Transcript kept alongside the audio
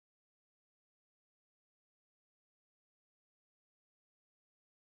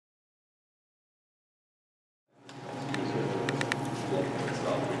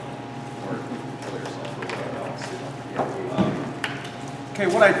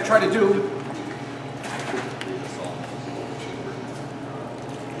Okay, what I try to do,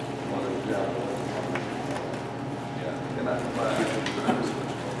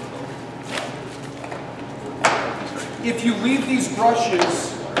 if you leave these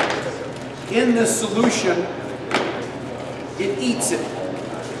brushes in this solution, it eats it.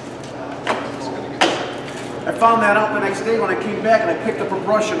 I found that out the next day when I came back and I picked up a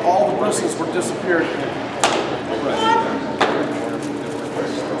brush and all the bristles were disappeared.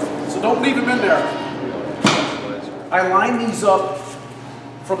 So don't leave them in there. I line these up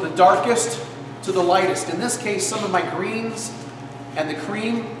from the darkest to the lightest. In this case, some of my greens and the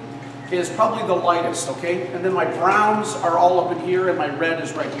cream is probably the lightest, okay? And then my browns are all up in here and my red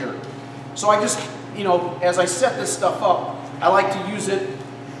is right here. So I just, you know, as I set this stuff up, I like to use it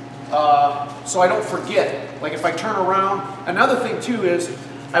so I don't forget. Like if I turn around, another thing too is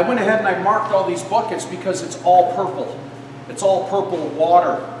I went ahead and I marked all these buckets because it's all purple. It's all purple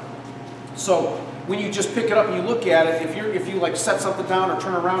water. So when you just pick it up and you look at it, if you like set something down or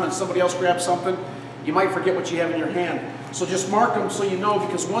turn around and somebody else grabs something, you might forget what you have in your hand. So just mark them so you know,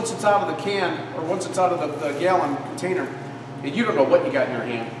 because once it's out of the can or once it's out of the gallon container, you don't know what you got in your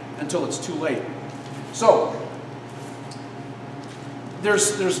hand until it's too late. So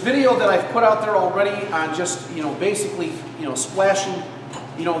there's video that I've put out there already on just, you know, basically, you know, splashing,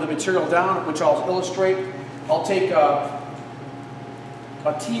 you know, the material down, which I'll illustrate. I'll take a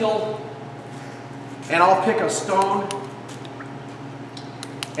teal and I'll pick a stone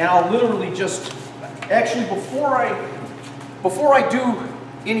and I'll literally just, actually before I do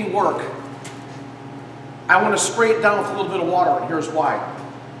any work, I want to spray it down with a little bit of water, and here's why.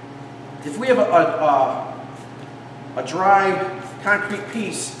 If we have a dry concrete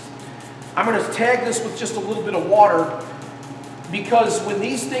piece, I'm going to tag this with just a little bit of water, because when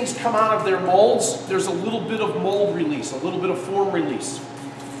these things come out of their molds, there's a little bit of mold release, a little bit of form release.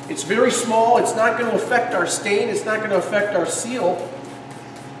 It's very small, it's not going to affect our stain, it's not going to affect our seal,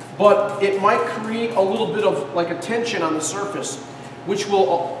 but it might create a little bit of like a tension on the surface, which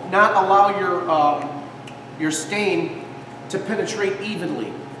will not allow your stain to penetrate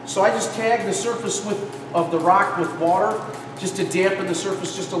evenly. So I just tag the surface of the rock with water, just to dampen the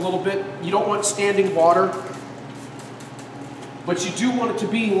surface just a little bit. You don't want standing water, but you do want it to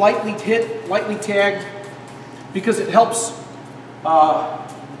be lightly hit, lightly tagged, because it helps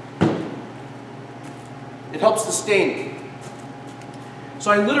the stain. So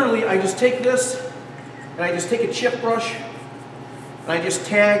I just take this, and I just take a chip brush, and I just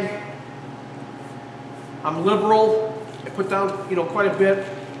tag. I'm liberal, I put down, you know, quite a bit,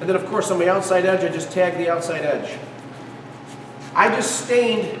 and then of course on my outside edge, I just tag the outside edge. I just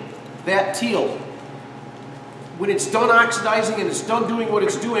stained that teal. When it's done oxidizing and it's done doing what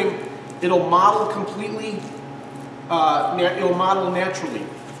it's doing, it'll mottle completely, it'll mottle naturally.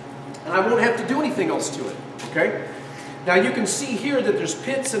 And I won't have to do anything else to it, okay? Now you can see here that there's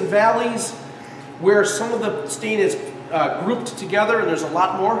pits and valleys where some of the stain is grouped together and there's a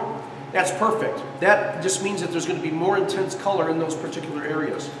lot more. That's perfect. That just means that there's going to be more intense color in those particular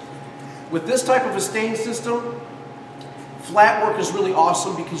areas. With this type of a stain system, flat work is really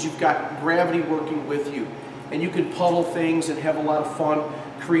awesome because you've got gravity working with you. And you can puddle things and have a lot of fun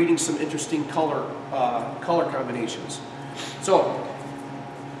creating some interesting color combinations. So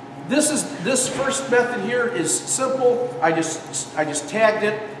this first method here is simple. I just tagged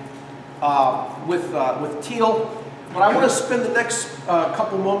it with teal. But I want to spend the next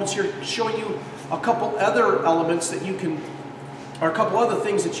couple moments here showing you a couple other elements that you can, or a couple other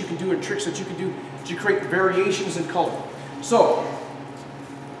things that you can do and tricks that you can do to create variations in color. So,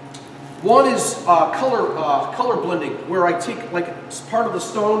 one is color blending, where I take like part of the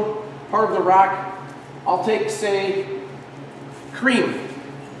stone, part of the rock. I'll take, say, cream,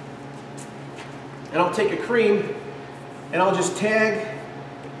 and I'll take a cream, and I'll just tag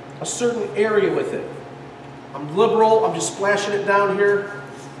a certain area with it. I'm liberal, I'm just splashing it down here.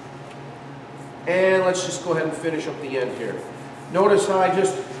 And let's just go ahead and finish up the end here. Notice how I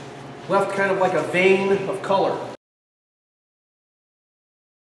just left kind of like a vein of color.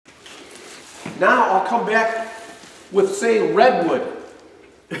 Now I'll come back with, say, redwood.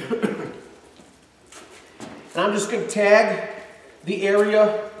 And I'm just going to tag the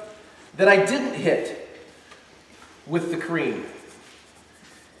area that I didn't hit with the cream.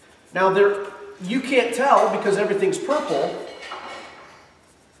 Now you can't tell because everything's purple,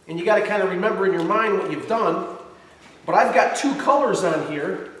 and you got to kind of remember in your mind what you've done, but I've got two colors on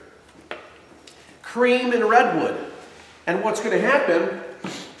here, cream and redwood. And what's going to happen,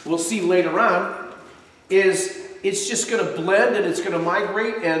 we'll see later on, is it's just going to blend and it's going to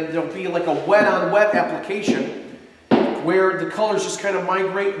migrate, and there'll be like a wet on wet application. where the colors just kind of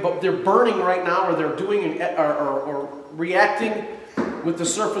migrate, but they're burning right now, or they're doing or reacting with the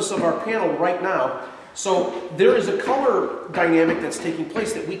surface of our panel right now. So there is a color dynamic that's taking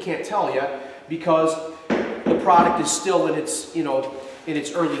place that we can't tell yet because the product is still in its, in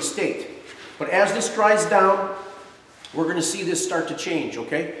its early state. But as this dries down, we're going to see this start to change,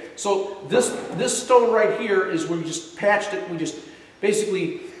 okay? So this stone right here is where we just patched it. We just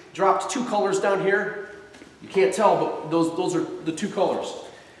basically dropped 2 colors down here. You can't tell, but those are the 2 colors.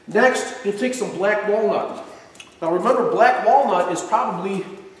 Next, we'll take some black walnut. Now remember, black walnut is probably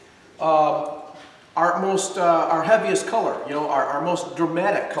our heaviest color, our most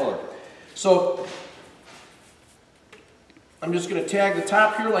dramatic color. So I'm just going to tag the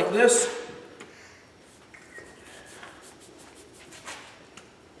top here like this.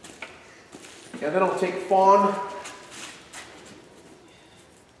 And then I'll take fawn.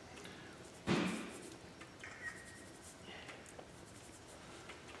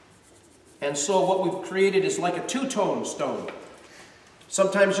 And so what we've created is like a 2-tone stone.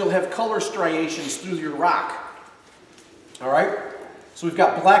 Sometimes you'll have color striations through your rock. All right? So we've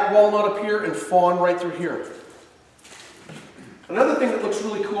got black walnut up here and fawn right through here. Another thing that looks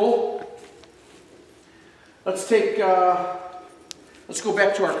really cool, let's go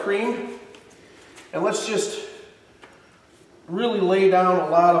back to our cream, and let's just really lay down a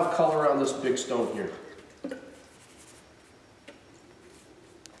lot of color on this big stone here.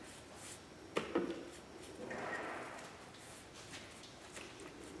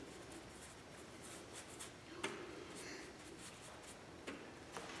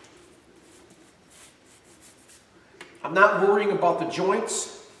 I'm not worrying about the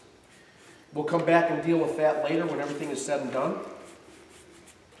joints. We'll come back and deal with that later when everything is said and done.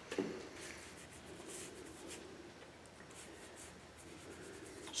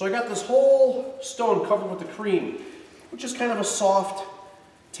 So I got this whole stone covered with the cream, which is kind of a soft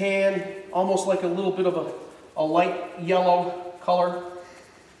tan, almost like a little bit of a light yellow color.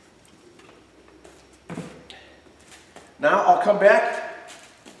 Now I'll come back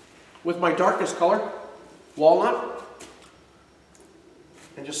with my darkest color, walnut,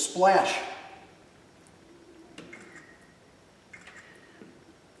 and just splash.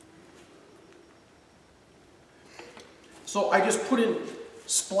 So I just put in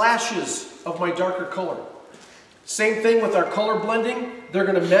splashes of my darker color. Same thing with our color blending. They're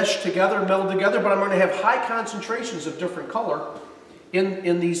going to mesh together, meld together, but I'm going to have high concentrations of different color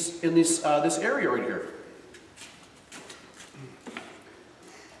in this area right here.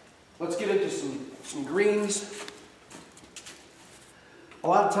 Let's get into some greens. A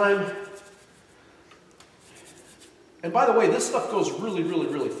lot of time, and by the way, this stuff goes really, really,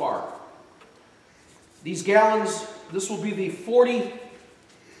 really far. These gallons, this will be the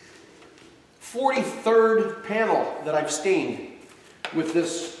 43rd panel that I've stained with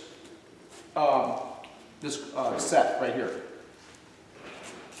this set right here.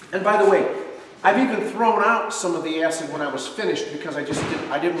 And by the way, I've even thrown out some of the acid when I was finished because I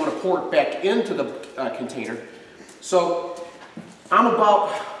didn't want to pour it back into the container. So I'm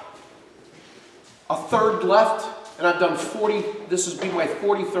about a third left, and I've done 40. This will be my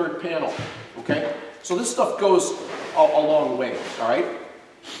 43rd panel. Okay, so this stuff goes a long way. All right,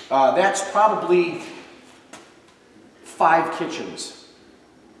 that's probably 5 kitchens.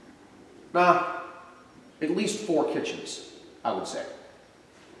 Nah, at least 4 kitchens, I would say.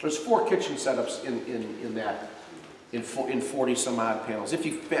 There's 4 kitchen setups in 40 some odd panels. If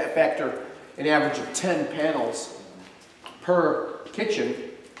you factor an average of 10 panels per kitchen,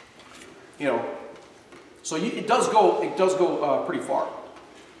 so it does go pretty far.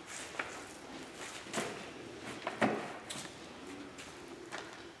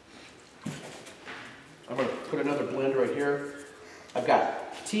 I'm going to put another blend right here. I've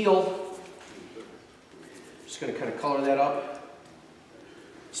got teal. Just going to kind of color that up.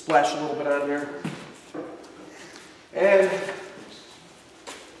 Splash a little bit on there. And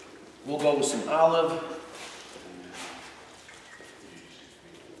we'll go with some olive.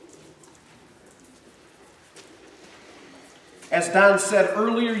 As Don said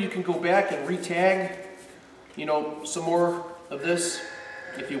earlier, you can go back and re-tag, some more of this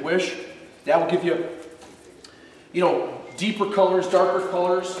if you wish. That will give you, deeper colors, darker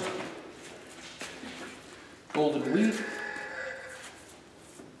colors. Golden wheat.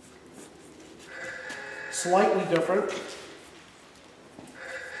 Slightly different.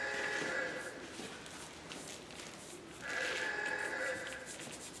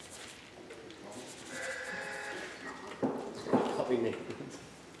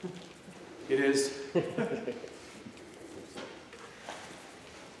 It is.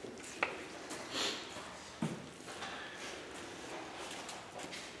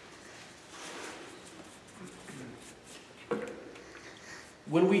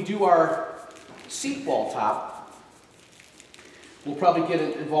 when we do our seat wall top, we'll probably get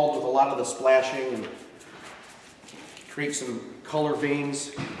involved with a lot of the splashing and create some color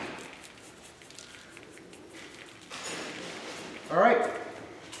veins. All right.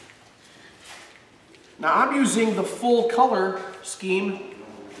 Now I'm using the full color scheme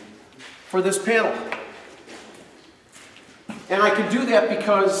for this panel. And I can do that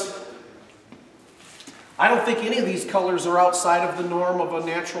because I don't think any of these colors are outside of the norm of a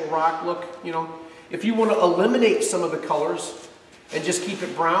natural rock look. You know, if you want to eliminate some of the colors and just keep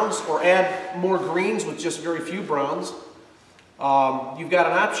it browns or add more greens with just very few browns, you've got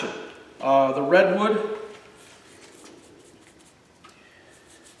an option. The redwood.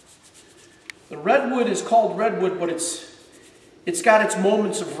 The redwood is called redwood, but it's got its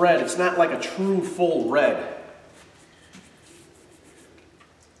moments of red. It's not like a true full red.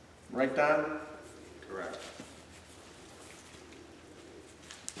 Right, Don? Correct.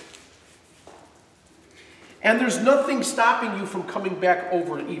 And there's nothing stopping you from coming back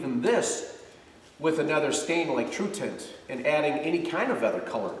over even this with another stain like True Tint and adding any kind of other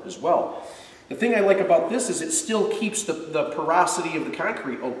color as well. The thing I like about this is it still keeps the porosity of the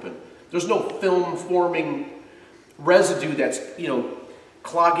concrete open. There's no film forming residue that's, you know,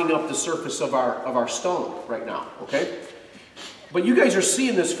 clogging up the surface of our stone right now, okay? But you guys are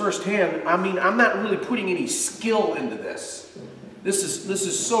seeing this firsthand. I mean, I'm not really putting any skill into this. This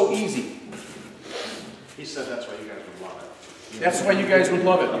is so easy. He said that's why you guys would love it. That's why you guys would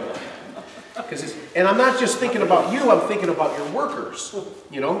love it. And I'm not just thinking about you, I'm thinking about your workers,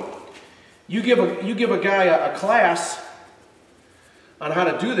 you know? You give a guy a class on how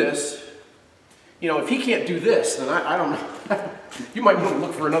to do this. You know, if he can't do this, then I don't know. You might want to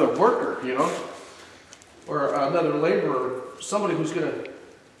look for another worker, you know? Or another laborer, somebody who's going to,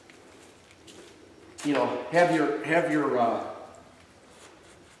 you know, have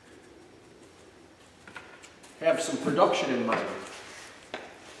some production in mind.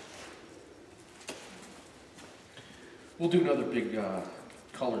 We'll do another big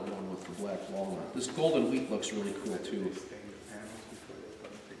colored one with the black walnut. This golden wheat looks really cool too.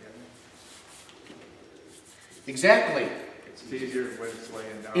 Exactly. It's easier when it's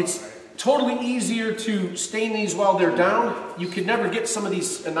laying down. It's right? totally easier to stain these while they're down. You could never get some of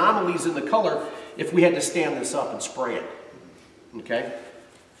these anomalies in the color if we had to stand this up and spray it. Okay?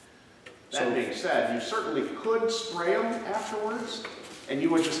 That being said, you certainly could spray them afterwards, and you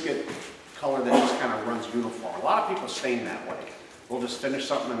would just get color that just kind of runs uniform. A lot of people stain that way. We'll just finish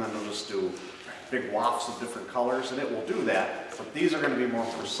something and then they'll just do big wafts of different colors, and it will do that. But these are going to be more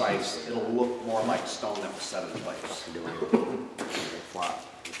precise. It'll look more like stone that was set in place. Flat.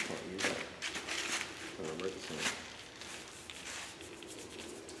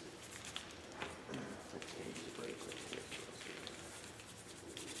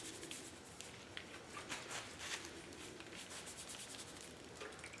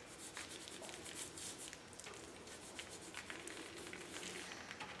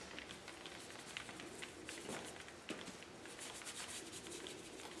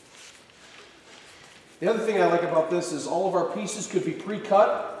 The other thing I like about this is all of our pieces could be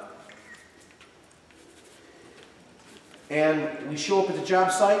pre-cut. And we show up at the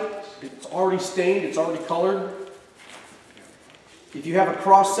job site, it's already stained, it's already colored. If you have a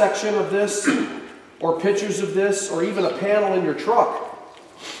cross section of this, or pictures of this, or even a panel in your truck,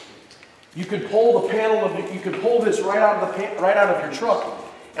 you could pull the panel you could pull this right out of your truck,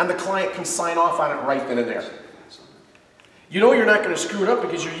 and the client can sign off on it right then and there. You know you're not going to screw it up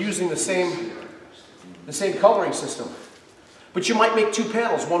because you're using the same coloring system. But you might make two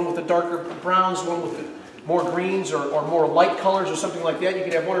panels, one with the darker browns, one with the more greens or more light colors or something like that. You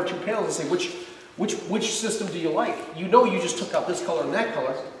could have one or two panels and say, which system do you like? You know you just took out this color and that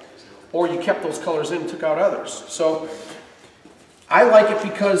color, or you kept those colors in and took out others. So I like it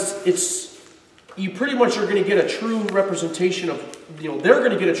because you pretty much are going to get a true representation of, they're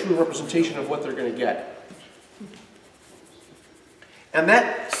going to get a true representation of what they're going to get. And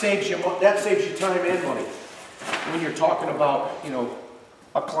that saves you time and money when you're talking about,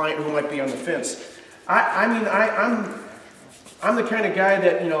 a client who might be on the fence. I'm the kind of guy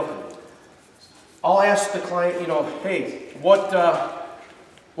that, I'll ask the client, hey, what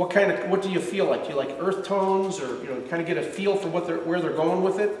do you feel like? Do you like earth tones, or kind of get a feel for where they're going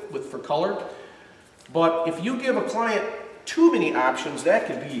with it for color? But if you give a client too many options, that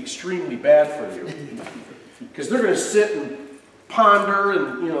could be extremely bad for you, because they're going to sit and ponder,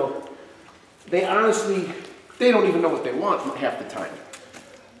 and they don't even know what they want half the time.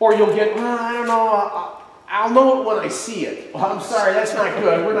 Or you'll get, I don't know, I'll know it when I see it. Well, I'm sorry, that's not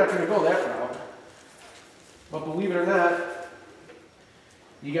good. We're not going to go that route. But believe it or not,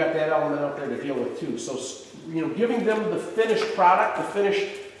 you got that element up there to deal with too. So, you know, giving them the finished product, the finished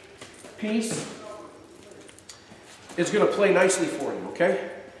piece, is going to play nicely for you, okay?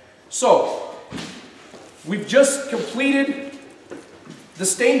 So, we've just completed the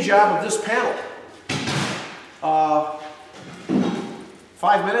stain job of this panel.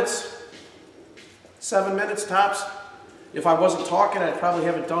 5 minutes, 7 minutes tops. If I wasn't talking, I'd probably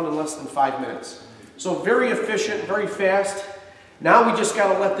have it done in less than 5 minutes. So very efficient, very fast. Now we just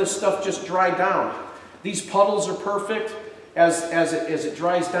got to let this stuff just dry down. These puddles are perfect as it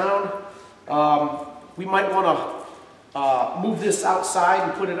dries down. We might want to move this outside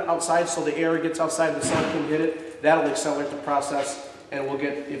and put it outside so the air gets outside, the sun can hit it. That'll accelerate the process and we'll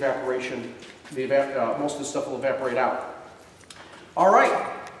get evaporation. Most of the stuff will evaporate out. All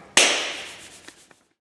right.